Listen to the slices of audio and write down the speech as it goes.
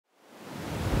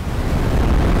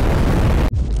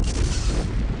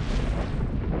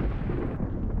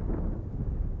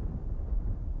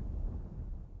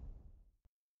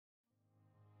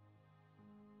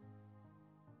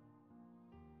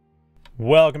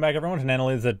Welcome back, everyone, to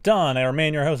Nanoliths at Dawn. I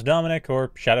remain your host, Dominic,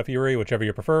 or Shadow Fury, whichever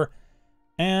you prefer.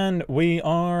 And we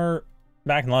are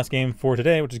back in the last game for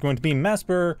today, which is going to be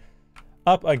Masper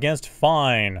up against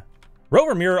Fine.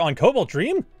 Rover Mirror on Cobalt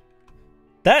Dream?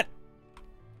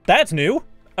 That's new.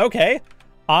 Okay.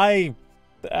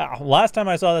 Last time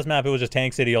I saw this map, it was just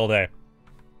Tank City all day.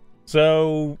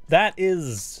 So, that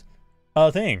is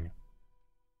a thing.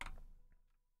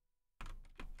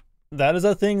 That is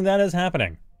a thing that is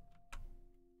happening.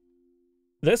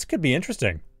 This could be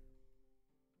interesting.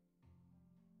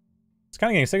 It's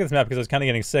kind of getting sick of this map because I was kind of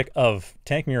getting sick of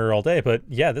Tank Mirror all day, but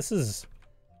yeah, this is...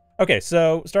 Okay,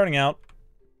 so starting out,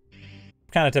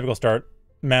 kind of typical start.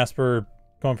 Masper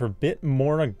going for a bit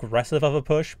more aggressive of a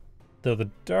push, though the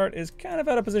Dart is kind of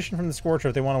out of position from the Scorcher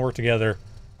if they want to work together.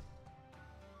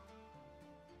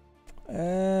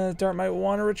 Dart might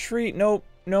want to retreat. Nope,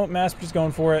 Masper's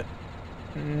going for it.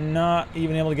 Not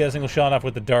even able to get a single shot off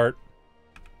with the Dart.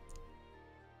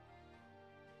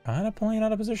 Kind of pulling it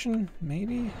out of position,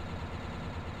 maybe?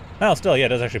 Well, still, yeah, it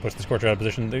does actually push the Scorcher out of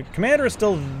position. The Commander is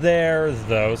still there,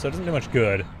 though, so it doesn't do much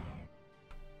good.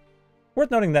 Worth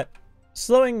noting that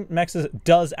slowing mechs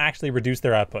does actually reduce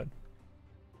their output.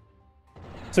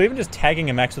 So even just tagging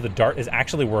a mech with a Dart is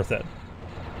actually worth it.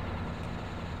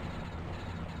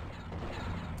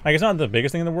 Like, it's not the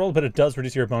biggest thing in the world, but it does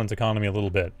reduce your opponent's economy a little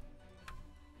bit.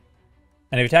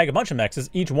 And if you tag a bunch of mechs,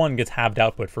 each one gets halved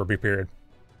output for a brief period.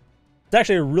 It's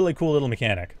actually a really cool little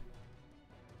mechanic.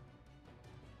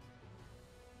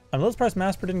 I'm a little surprised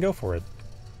Masper didn't go for it.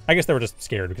 I guess they were just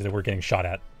scared because they were getting shot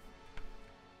at.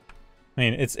 I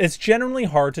mean, it's generally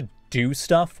hard to do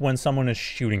stuff when someone is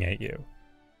shooting at you.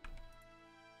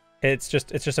 It's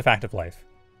just a fact of life.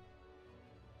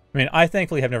 I mean, I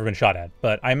thankfully have never been shot at,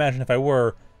 but I imagine if I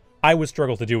were, I would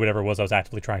struggle to do whatever it was I was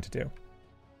actively trying to do.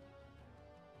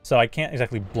 So I can't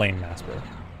exactly blame Masper.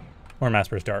 Or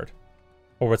Masper's Dart.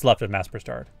 Or what's left of Masper's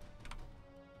Dart.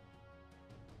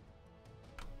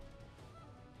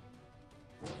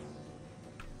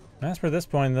 Masper at this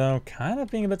point, though, kind of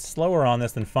being a bit slower on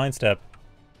this than Fine Step.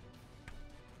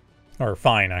 Or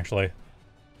Fine, actually.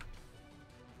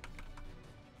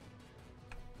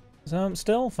 So,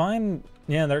 still, Fine...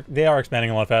 Yeah, they are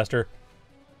expanding a lot faster.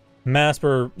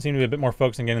 Masper seemed to be a bit more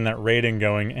focused on getting that raiding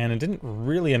going, and it didn't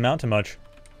really amount to much.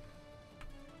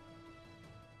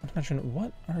 Not to mention,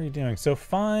 what are you doing? So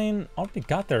Fine already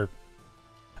got there.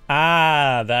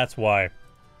 Ah, that's why.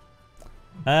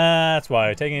 That's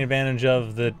why. Taking advantage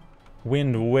of the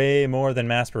wind way more than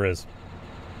Masper is.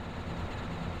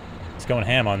 It's going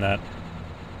ham on that.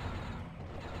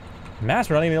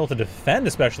 Masper not even able to defend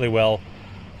especially well.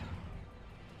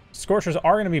 Scorchers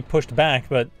are going to be pushed back,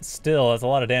 but still, that's a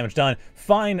lot of damage done.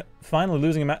 Fine, finally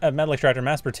losing a metal extractor.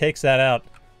 Masper takes that out.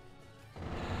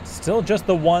 Still just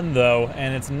the one, though,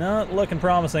 and it's not looking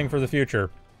promising for the future.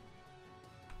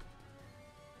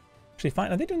 Actually,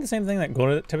 Fine, are they doing the same thing that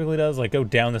Gora typically does? Like, go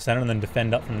down the center and then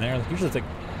defend up from there? Like, usually it's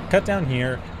like, cut down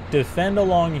here, defend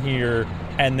along here,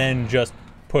 and then just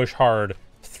push hard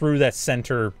through that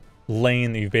center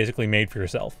lane that you've basically made for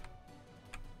yourself.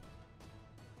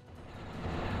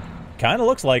 Kind of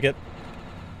looks like it.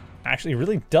 Actually, it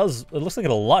really does. It looks like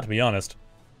it a lot, to be honest.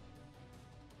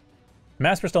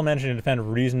 Masper still managing to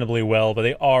defend reasonably well, but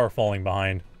they are falling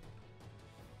behind.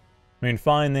 I mean,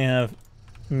 Fine, they have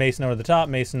Mason over the top,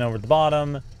 Mason over the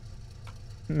bottom.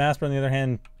 Masper, on the other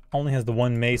hand, only has the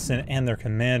one Mason and their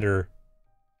commander.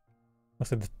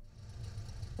 Looks like the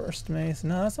first Mason.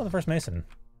 No, that's not the first Mason.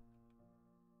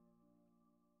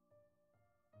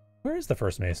 Where is the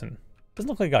first Mason? Doesn't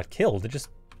look like it got killed. It just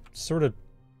sort of...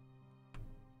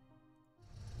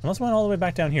 Unless it went all the way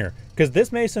back down here. Because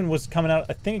this Mason was coming out,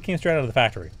 I think it came straight out of the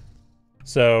factory.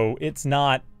 So it's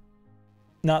not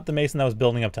the Mason that was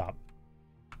building up top.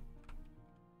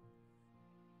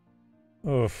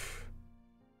 Oof.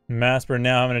 Masper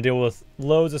now having to deal with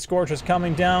loads of Scorchers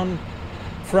coming down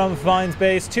from Fine's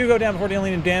base. 2 go down before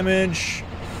dealing any damage.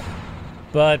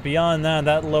 But beyond that,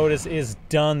 that Lotus is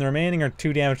done. The remaining are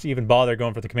 2 damage to even bother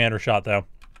going for the commander shot, though.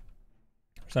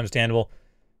 It's understandable.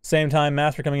 Same time,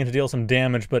 Masper coming in to deal some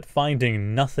damage, but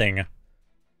finding nothing. A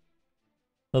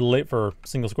little late for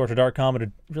single Scorcher Dart combo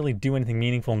to really do anything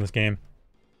meaningful in this game.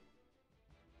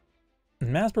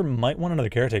 And Masper might want another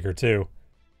Caretaker, too.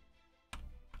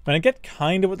 And I get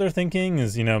kind of what they're thinking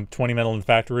is, you know, 20 metal in the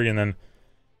factory and then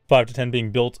 5 to 10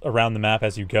 being built around the map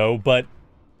as you go, but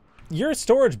your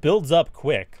storage builds up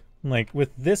quick. Like, with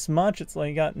this much, it's like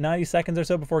you got 90 seconds or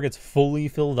so before it gets fully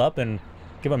filled up, and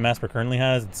given what Masper currently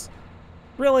has, it's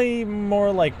really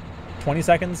more like 20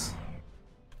 seconds.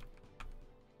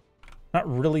 Not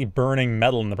really burning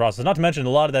metal in the process. Not to mention, a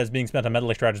lot of that is being spent on metal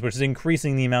extractors, which is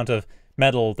increasing the amount of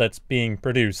metal that's being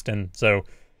produced, and so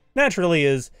naturally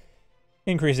is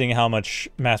increasing how much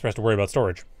Masper has to worry about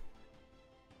storage.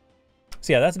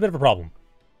 So yeah, that's a bit of a problem.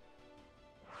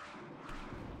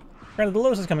 Granted, the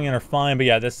Lotuses coming in are fine, but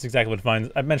yeah, this is exactly what Fine's...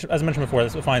 as I mentioned before,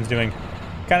 that's what Fine's doing.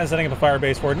 Kind of setting up a fire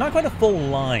base for it. Not quite a full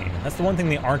line. That's the one thing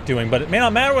they aren't doing, but it may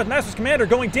not matter with Masper's commander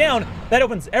going down. That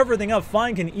opens everything up.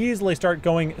 Fine can easily start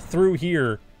going through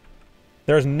here.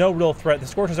 There's no real threat. The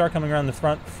Scorchers are coming around the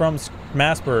front from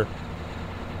Masper.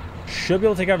 Should be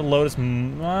able to take out a Lotus.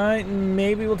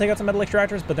 Maybe we'll take out some metal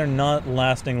extractors, but they're not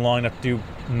lasting long enough to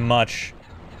do much.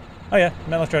 Oh yeah,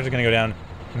 metal extractors are going to go down.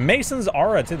 Masons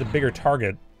are, I'd say, the bigger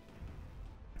target.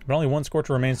 But only one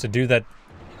Scorcher remains to do that.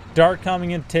 Dart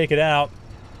coming in to take it out.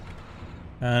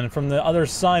 And from the other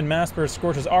side, Masper's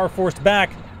Scorchers are forced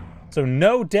back. So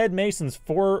no dead Masons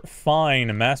for Fine.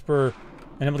 Masper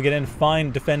unable to get in.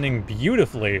 Fine defending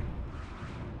beautifully.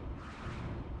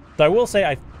 So I will say,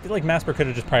 I feel like Masper could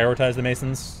have just prioritized the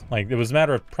Masons. Like, it was a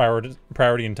matter of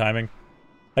priority and timing.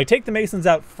 Like, take the Masons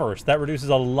out first. That reduces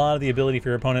a lot of the ability for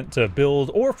your opponent to build,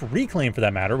 or for reclaim for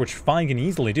that matter, which Fine can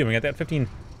easily do. We got that 15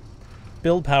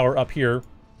 build power up here.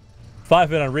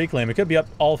 5-bit on reclaim. It could be up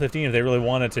all 15 if they really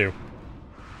wanted to.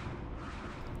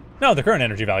 No, the current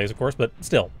energy values, of course, but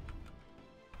still.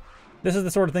 This is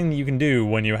the sort of thing that you can do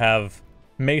when you have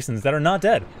Masons that are not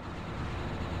dead.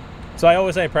 So I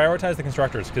always say prioritize the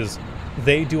constructors, because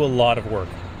they do a lot of work.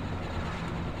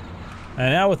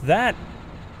 And now with that,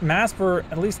 Masper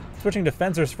at least switching to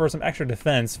Fencers for some extra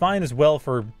defense. Fine as well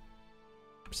for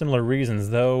similar reasons,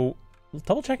 though.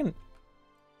 Double checking.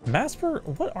 Masper,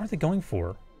 what are they going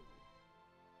for?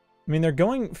 I mean, they're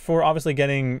going for obviously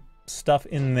getting stuff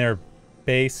in their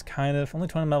base, kind of. Only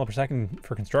 20 metal per second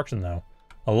for construction, though.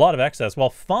 A lot of excess.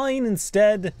 While Fine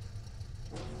instead,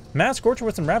 Mass Scorcher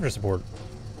with some Ravager support.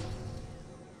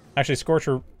 Actually,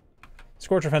 Scorcher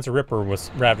Fencer Ripper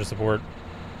was Ravager support.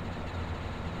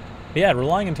 But yeah,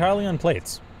 relying entirely on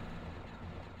plates.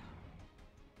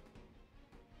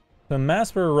 So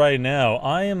Masper right now,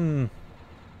 I'm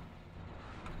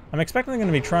expecting they're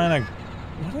going to be trying to...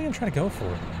 What are they going to try to go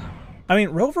for? I mean,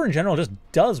 Rover in general just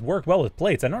does work well with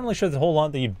plates. I'm not really sure there's a whole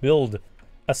lot that you'd build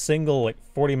a single, like,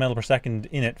 40 metal per second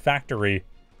init factory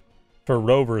for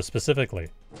Rovers specifically.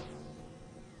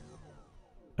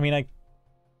 I mean, I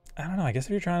don't know. I guess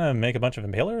if you're trying to make a bunch of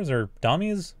Impalers or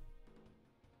Dummies...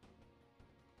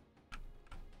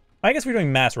 I guess if you're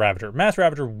doing Mass Ravager. Mass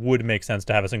Ravager would make sense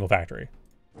to have a single factory.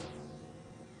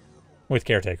 With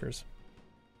Caretakers.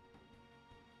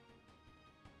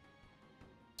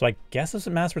 So I guess that's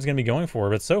what Masper's going to be going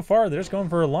for, but so far they're just going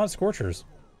for a lot of Scorchers.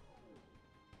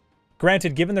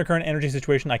 Granted, given their current energy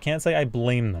situation, I can't say I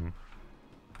blame them.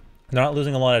 They're not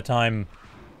losing a lot of time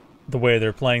the way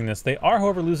they're playing this. They are,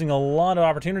 however, losing a lot of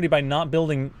opportunity by not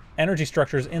building energy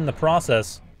structures in the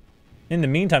process. In the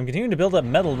meantime, continuing to build up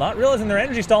metal, not realizing they're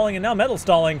energy stalling, and now metal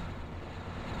stalling.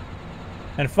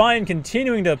 And Fine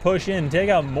continuing to push in, take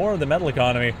out more of the metal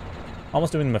economy.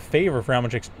 Almost doing them a favor for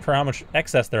how much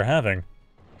excess they're having.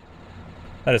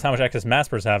 That is how much excess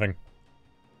Masper's having.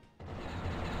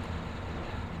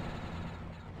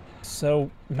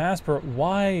 So, Masper,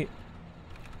 why...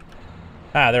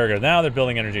 Ah, there we go. Now they're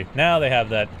building energy. Now they have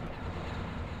that.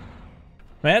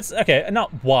 I mean, that's... Okay,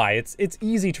 not why. It's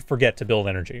easy to forget to build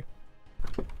energy.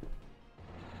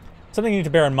 Something you need to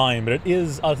bear in mind, but it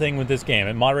is a thing with this game.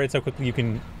 It moderates how quickly you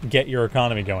can get your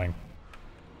economy going.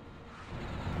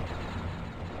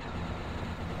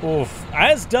 Oof.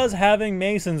 As does having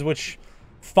Masons, which...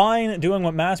 Fine doing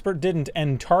what Masper didn't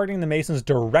and targeting the Masons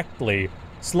directly,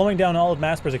 slowing down all of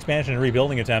Masper's expansion and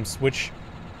rebuilding attempts, which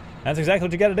that's exactly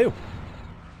what you gotta do.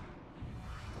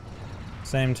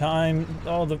 Same time,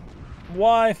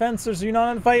 why Fencers are you not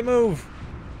on fight move?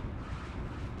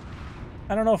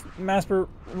 I don't know if Masper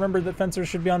remembered that Fencers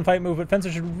should be on fight move, but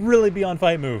Fencers should really be on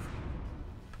fight move.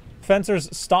 Fencers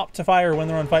stop to fire when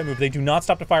they're on fight move. They do not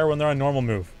stop to fire when they're on normal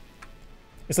move.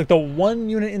 It's like the one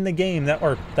unit in the game that,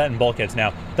 or that in bulkheads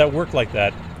now, that work like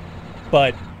that.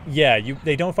 But yeah,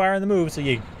 they don't fire on the move, so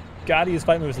you gotta use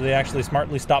fight moves so they actually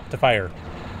smartly stop to fire.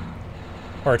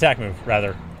 Or attack move,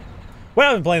 rather. Well,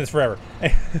 I've been playing this forever.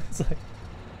 It's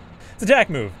attack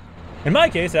move. In my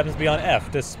case, it happens to be on F,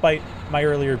 despite my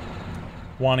earlier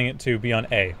wanting it to be on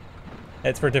A.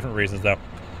 It's for different reasons, though.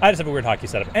 I just have a weird hotkey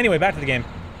setup. Anyway, back to the game.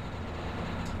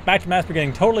 Back to Masper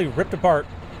getting totally ripped apart.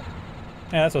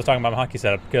 Yeah, that's what I was talking about, my hotkey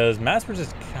setup, because Masper's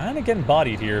just kind of getting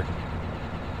bodied here.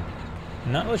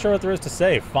 Not really sure what there is to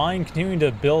say. Fine continuing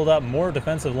to build up more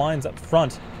defensive lines up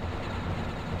front. To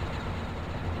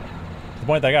the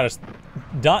point that I gotta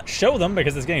not show them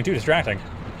because it's getting too distracting.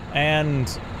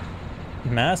 And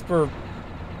Masper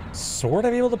sort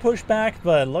of able to push back,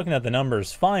 but looking at the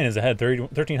numbers, Fine is ahead,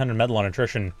 1,300 metal on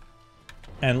attrition.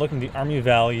 And looking at the army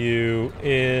value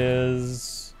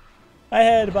is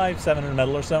ahead by 700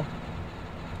 metal or so.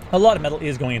 A lot of metal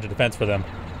is going into defense for them,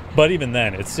 but even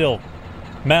then, it's still...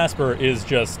 Masper is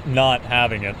just not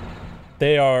having it.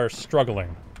 They are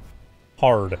struggling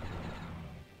hard.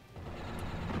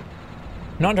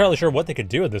 Not entirely sure what they could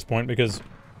do at this point, because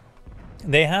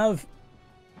they have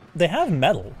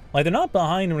metal. Like, they're not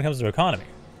behind when it comes to economy.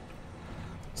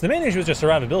 So the main issue is just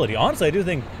survivability. Honestly, I do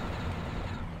think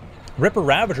Ripper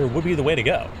Ravager would be the way to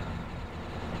go.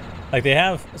 Like, they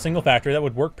have a single factory that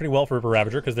would work pretty well for Ripper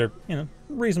Ravager because they're, you know,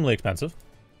 reasonably expensive.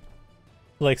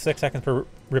 Like 6 seconds per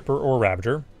Ripper or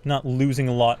Ravager. Not losing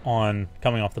a lot on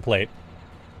coming off the plate.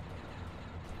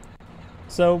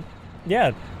 So,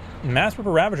 yeah, Mass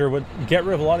Ripper Ravager would get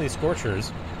rid of a lot of these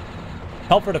Scorchers.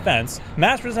 Help for defense.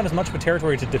 Masper doesn't have as much of a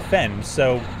territory to defend,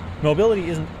 so mobility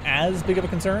isn't as big of a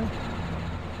concern.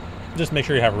 Just make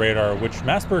sure you have radar, which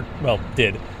Masper, well,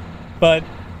 did. But,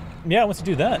 yeah, once you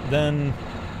do that, then...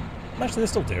 Actually, they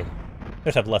still do. They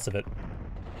just have less of it.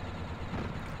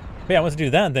 But yeah, once you do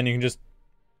that, then you can just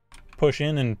push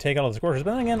in and take out all the Scorchers.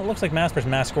 But then again, it looks like Masper's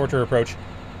Mass Scorcher approach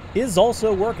is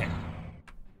also working.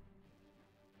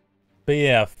 But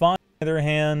yeah, Fine, on the other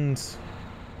hand...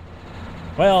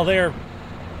 Well, they're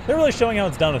really showing how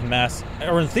it's done with Mass.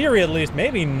 Or in theory, at least.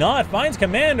 Maybe not. Fine's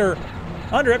commander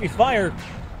under heavy fire.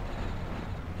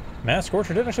 Mass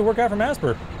Scorcher did actually work out for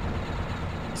Masper.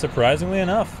 Surprisingly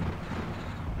enough.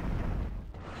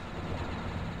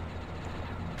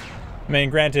 I mean,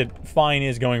 granted, Fine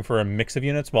is going for a mix of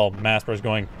units, while Masper is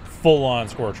going full-on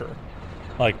Scorcher.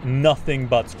 Like, nothing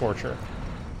but Scorcher.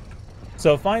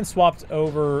 So if Fine swapped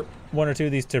over one or two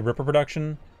of these to Ripper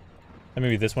production, and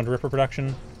maybe this one to Ripper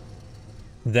production,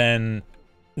 then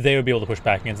they would be able to push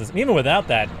back against this. And even without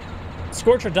that,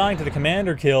 Scorcher dying to the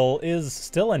commander kill is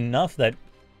still enough that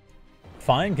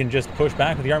Fine can just push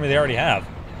back with the army they already have.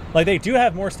 Like, they do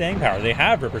have more staying power. They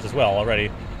have Rippers as well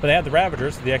already, but they have the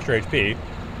Ravagers for the extra HP.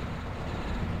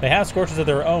 They have Scorchers of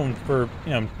their own for,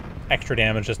 you know, extra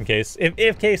damage just in case.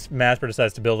 If case Masper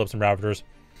decides to build up some Ravagers.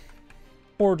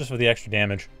 Or just for the extra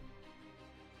damage.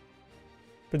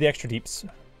 For the extra deeps.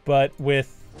 But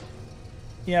with...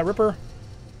 Yeah, Ripper.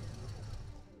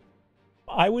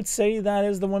 I would say that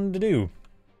is the one to do.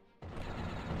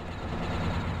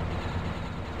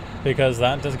 Because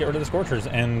that does get rid of the Scorchers,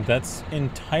 and that's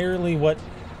entirely what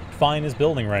Fine is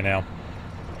building right now.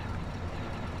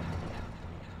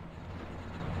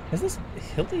 Is this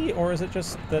hilly, or is it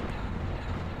just that...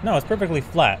 No, it's perfectly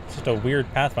flat. It's just a weird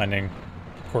pathfinding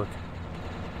quirk.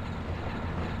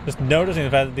 Just noticing the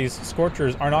fact that these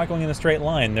Scorchers are not going in a straight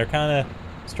line. They're kind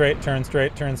of straight, turn,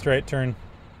 straight, turn, straight, turn.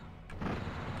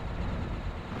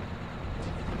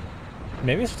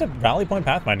 Maybe it's just a rally point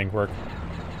pathfinding quirk.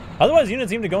 Otherwise, units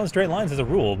seem to go in straight lines as a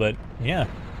rule, but yeah.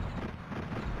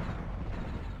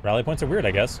 Rally points are weird,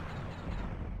 I guess.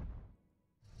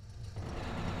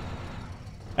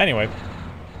 Anyway,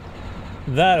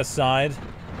 that aside,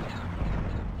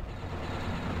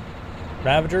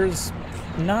 Ravagers,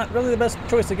 not really the best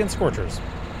choice against Scorchers.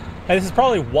 And this is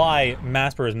probably why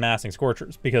Masper is massing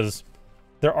Scorchers, because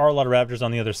there are a lot of Ravagers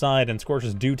on the other side, and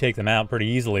Scorchers do take them out pretty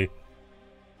easily.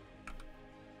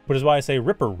 Which is why I say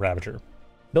Ripper Ravager.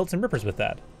 Build some Rippers with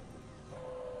that.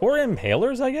 Or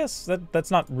Impalers, I guess? That's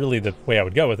not really the way I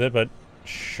would go with it, but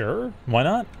sure, why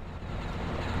not?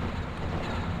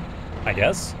 I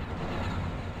guess.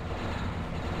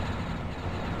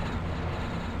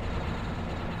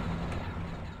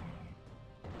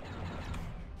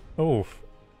 Oof.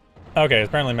 Okay,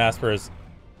 apparently Masper is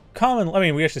common. I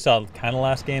mean, we actually saw kind of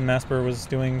last game Masper was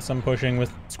doing some pushing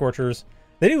with Scorchers.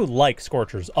 They do like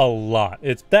Scorchers a lot.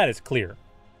 That is clear.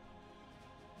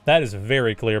 That is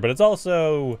very clear, but it's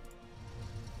also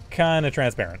kind of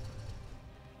transparent.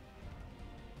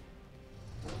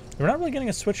 We're not really getting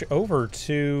a switch over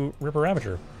to Ripper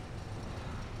Ravager.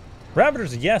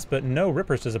 Ravagers, yes, but no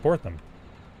Rippers to support them.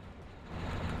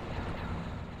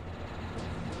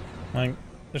 Like,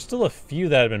 there's still a few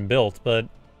that have been built, but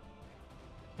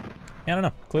I don't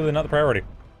know. Clearly not the priority.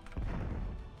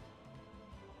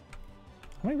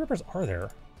 How many Rippers are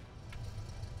there?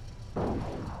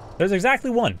 There's exactly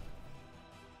one.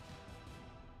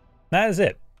 That is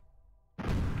it.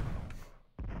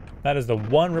 That is the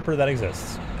one Ripper that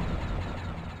exists.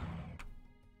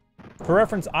 For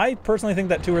reference, I personally think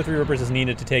that 2 or 3 Rippers is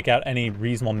needed to take out any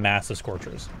reasonable massive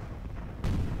Scorchers.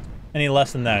 Any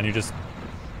less than that, and you just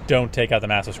don't take out the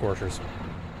massive Scorchers.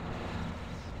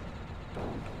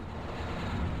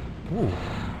 Ooh.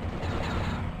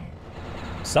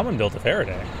 Someone built a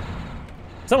Faraday.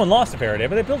 Someone lost a Faraday,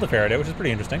 but they built a Faraday, which is pretty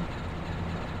interesting.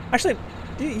 Actually,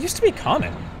 it used to be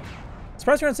common.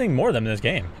 Surprised we're not seeing more of them in this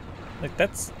game. Like,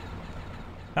 that's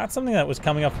something that was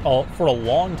coming up for a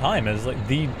long time as, like,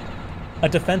 a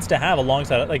defense to have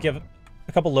alongside it. Like, you have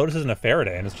a couple Lotuses and a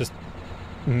Faraday, and it's just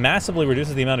massively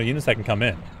reduces the amount of units that can come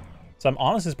in. So I'm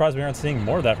honestly surprised we aren't seeing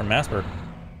more of that from Masper.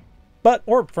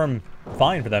 Or from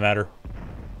Fine, for that matter.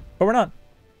 But we're not.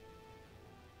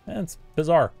 It's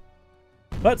bizarre.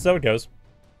 But so it goes.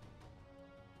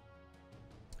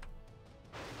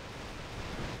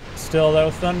 Still,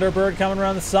 though, Thunderbird coming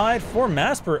around the side for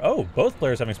Masper. Oh, both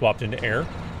players having swapped into air.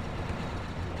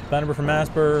 Thunderbird for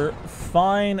Masper.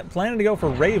 Fine. Planning to go for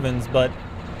Ravens, but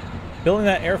building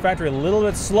that air factory a little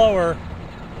bit slower.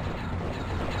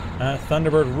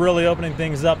 Thunderbird really opening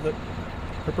things up. The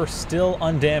Ripper still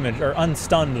undamaged, or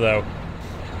unstunned, though.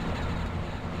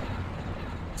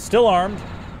 Still armed.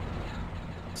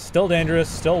 Still dangerous.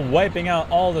 Still wiping out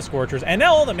all the Scorchers. And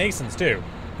now all the Masons, too.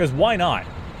 Because why not?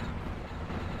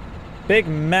 Big,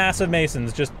 massive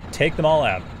Masons. Just take them all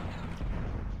out.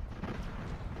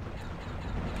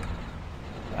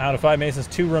 Out of 5 Masons,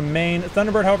 2 remain.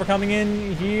 Thunderbird, however, coming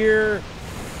in here.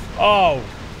 Oh,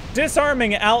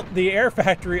 disarming out the air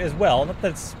factory as well. Not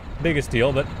that it's the biggest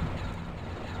deal, but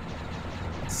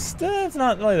still, it's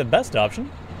not really the best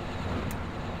option.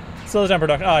 Slows down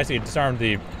production. Oh, I see. Disarmed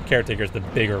the Caretaker's the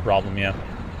bigger problem, yeah.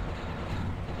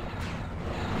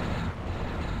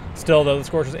 Still, though, the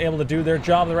Scorcher's able to do their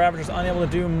job. The Ravager's unable to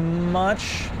do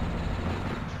much.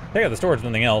 Take out the storage,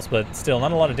 nothing else, but still,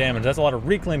 not a lot of damage. That's a lot of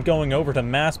reclaim going over to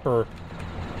Masper.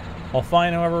 While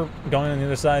Fine, however, going on the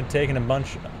other side, taking a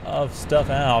bunch of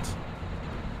stuff out.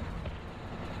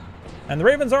 And the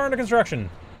Ravens are under construction.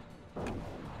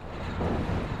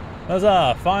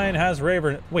 Huzzah! Fine has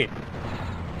Raver. Wait.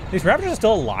 These Ravagers are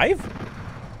still alive?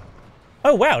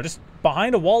 Oh, wow. Just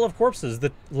behind a wall of corpses,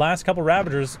 the last couple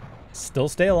Ravagers still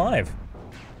stay alive.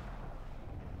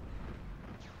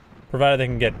 Provided they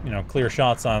can get, you know, clear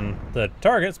shots on the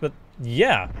targets, but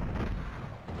yeah.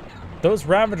 Those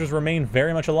Ravagers remain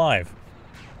very much alive.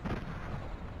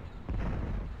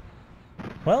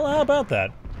 Well, how about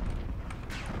that?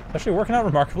 Actually working out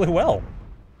remarkably well.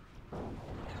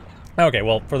 Okay,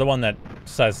 well, for the one that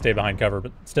decides to stay behind cover,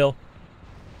 but still.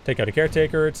 Take out a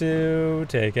Caretaker or two.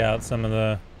 Take out some of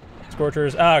the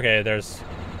Scorchers. Ah, okay, there's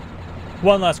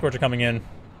one last Scorcher coming in.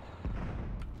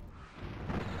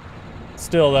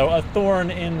 Still, though, a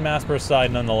thorn in Masper's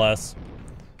side nonetheless.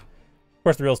 Of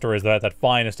course, the real story is that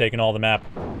Fine has taken all the map.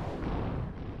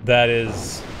 That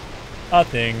is a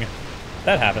thing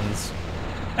that happens.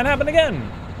 And happened again!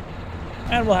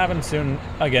 And will happen soon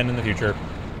again in the future.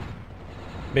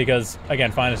 Because,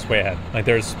 again, Fine is way ahead. Like,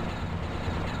 there's...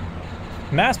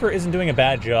 Masper isn't doing a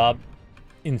bad job,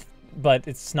 but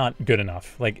it's not good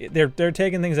enough. Like, they're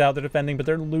taking things out, they're defending, but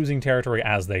they're losing territory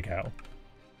as they go.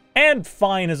 And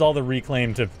Fine is all the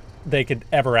reclaim they could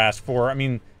ever ask for. I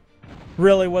mean,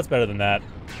 really, what's better than that?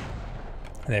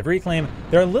 They have reclaim.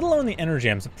 They're a little low on the energy.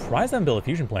 I'm surprised they haven't built a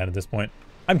fusion plant at this point.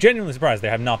 I'm genuinely surprised they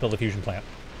have not built a fusion plant.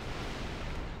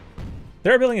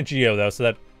 They're building a Geo, though,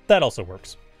 so that also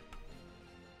works.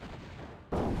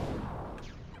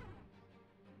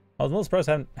 I was a little surprised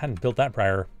I hadn't built that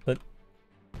prior, but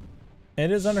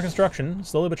it is under construction,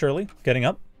 slowly but surely, getting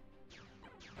up.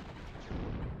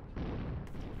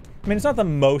 I mean, it's not the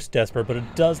most desperate, but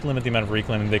it does limit the amount of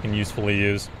reclaiming they can usefully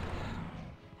use.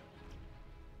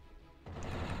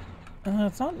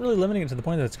 It's not really limiting it to the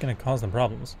point that it's going to cause them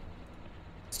problems.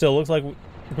 Still, looks like we're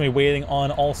going to be waiting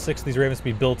on all 6 of these Ravens to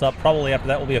be built up. Probably after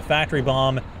that will be a factory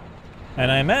bomb.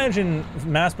 And I imagine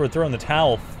Masper would throw in the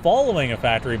towel following a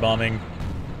factory bombing.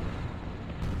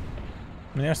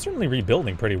 I mean, they're certainly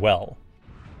rebuilding pretty well.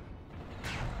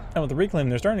 And with the reclaim,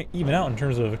 they're starting to even out in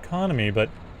terms of economy, but...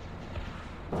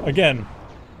 Again,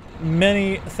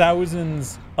 many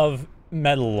thousands of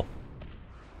metal.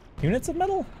 Units of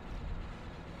metal?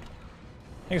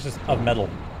 I think it's just of metal.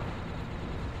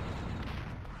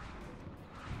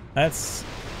 That's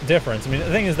difference. I mean, the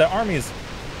thing is, the army's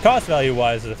cost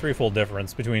value-wise is a threefold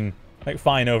difference between, like,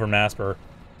 Fine over Masper.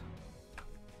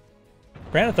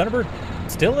 Granted, Thunderbird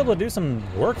still able to do some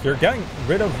work here, getting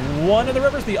rid of one of the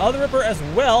Rippers, the other Ripper as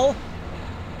well.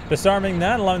 Disarming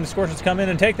that, allowing the Scorchers to come in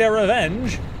and take their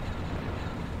revenge.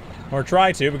 Or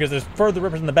try to, because there's further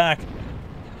Rippers in the back.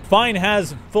 Fine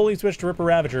has fully switched to Ripper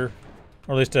Ravager.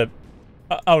 Or at least to...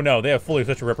 oh no, they have fully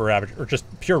switched to Ripper Ravager. Or just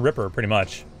pure Ripper, pretty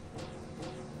much.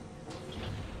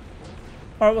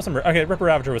 Alright, well, okay, Ripper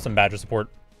Ravager with some Badger support.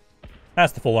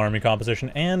 That's the full army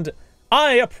composition, and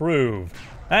I approve!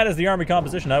 That is the army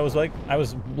composition I was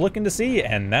looking to see,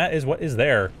 and that is what is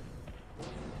there.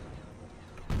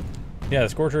 Yeah, the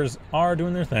Scorchers are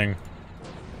doing their thing.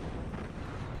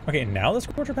 Okay, now the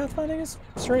Scorcher pathfinding is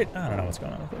straight? I don't know what's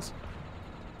going on with this.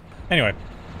 Anyway.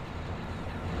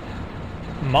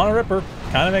 Mono Ripper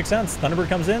kind of makes sense. Thunderbird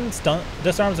comes in,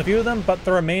 disarms a few of them, but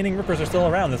the remaining Rippers are still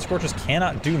around. The Scorchers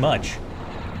cannot do much.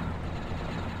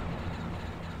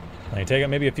 They take out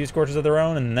maybe a few Scorchers of their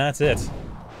own, and that's it.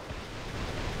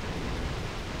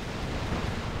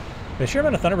 The sheer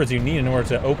amount of Thunderbirds you need in order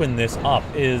to open this up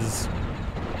is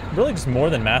really just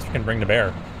more than Masper can bring to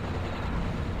bear.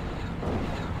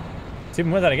 So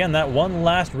even with that, again, that one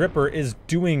last Ripper is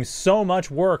doing so much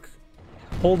work,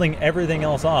 holding everything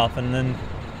else off, and then,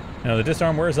 you know, the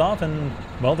disarm wears off, and,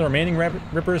 well, the remaining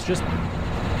Rippers just,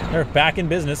 they're back in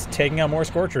business, taking out more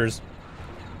Scorchers.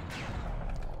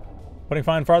 Putting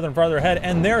Fine farther and farther ahead,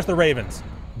 and there's the Ravens.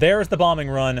 There's the bombing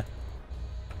run.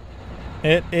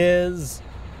 It is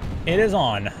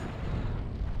on.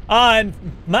 And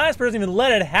Masper doesn't even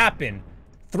let it happen.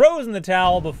 Throws in the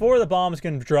towel before the bombs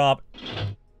can drop.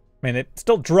 I mean, it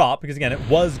still dropped, because again, it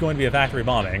was going to be a factory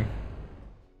bombing.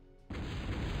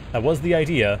 That was the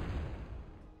idea.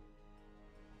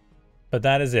 But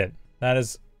that is it. That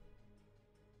is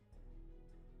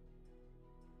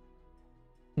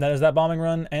that bombing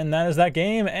run, and that is that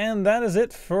game, and that is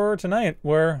it for tonight,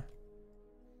 where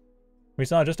we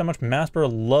saw just how much Masper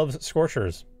loves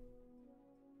Scorchers.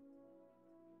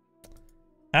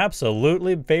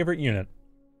 Absolutely favorite unit.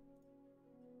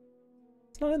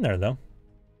 It's not in there, though.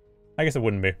 I guess it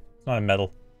wouldn't be. It's not in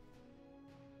metal.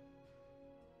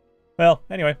 Well,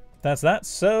 anyway, that's that.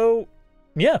 So,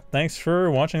 yeah, thanks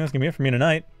for watching. That's going to be it for me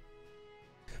tonight.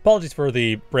 Apologies for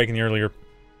the break in the earlier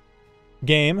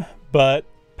game, but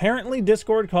apparently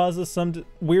Discord causes some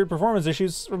weird performance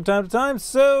issues from time to time,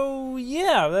 so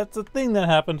yeah, that's a thing that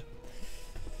happened.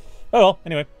 Oh well,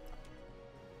 anyway.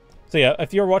 So yeah,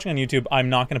 if you're watching on YouTube, I'm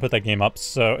not going to put that game up,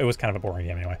 so it was kind of a boring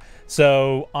game anyway.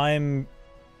 So I'm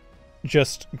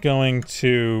just going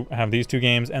to have these two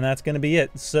games, and that's going to be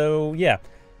it. So yeah,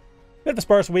 bit of a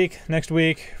sparse week next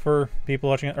week for people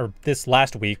watching it, or this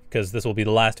last week, because this will be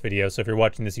the last video, so if you're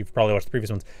watching this, you've probably watched the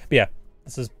previous ones. But yeah,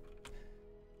 this is...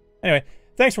 Anyway,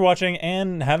 thanks for watching,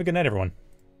 and have a good night, everyone.